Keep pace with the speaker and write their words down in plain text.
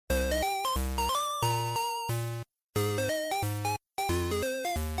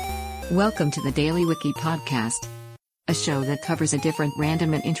Welcome to the Daily Wiki podcast, a show that covers a different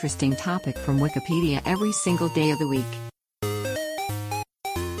random and interesting topic from Wikipedia every single day of the week.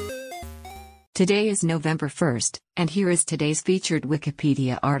 Today is November 1st, and here is today's featured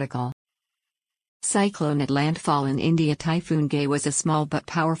Wikipedia article. Cyclone at landfall in India. Typhoon Gaye was a small but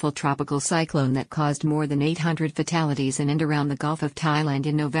powerful tropical cyclone that caused more than 800 fatalities in and around the Gulf of Thailand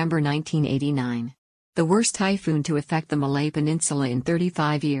in November 1989. The worst typhoon to affect the Malay Peninsula in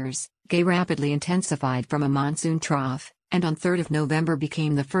 35 years, Gaye rapidly intensified from a monsoon trough, and on 3 November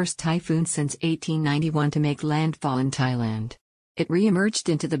became the first typhoon since 1891 to make landfall in Thailand. It re-emerged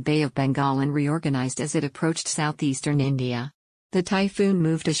into the Bay of Bengal and reorganized as it approached southeastern India. The typhoon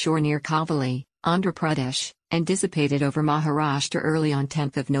moved ashore near Kavali, Andhra Pradesh, and dissipated over Maharashtra early on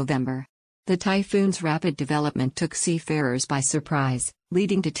 10 November. The typhoon's rapid development took seafarers by surprise,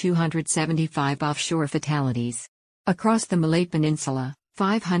 leading to 275 offshore fatalities. Across the Malay Peninsula,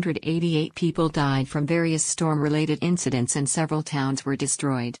 588 people died from various storm-related incidents and several towns were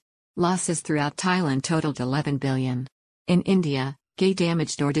destroyed. Losses throughout Thailand totaled 11 billion. In India, Gaye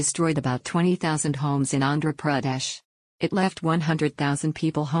damaged or destroyed about 20,000 homes in Andhra Pradesh. It left 100,000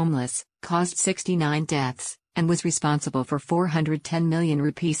 people homeless, caused 69 deaths, and was responsible for 410 million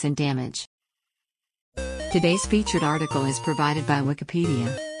rupees in damage. Today's featured article is provided by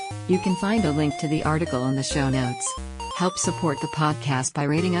Wikipedia. You can find a link to the article in the show notes. Help support the podcast by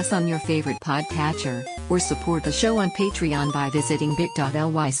rating us on your favorite podcatcher, or support the show on Patreon by visiting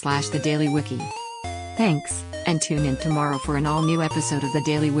bit.ly/thedailywiki. Thanks, and tune in tomorrow for an all-new episode of the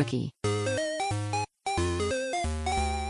Daily Wiki.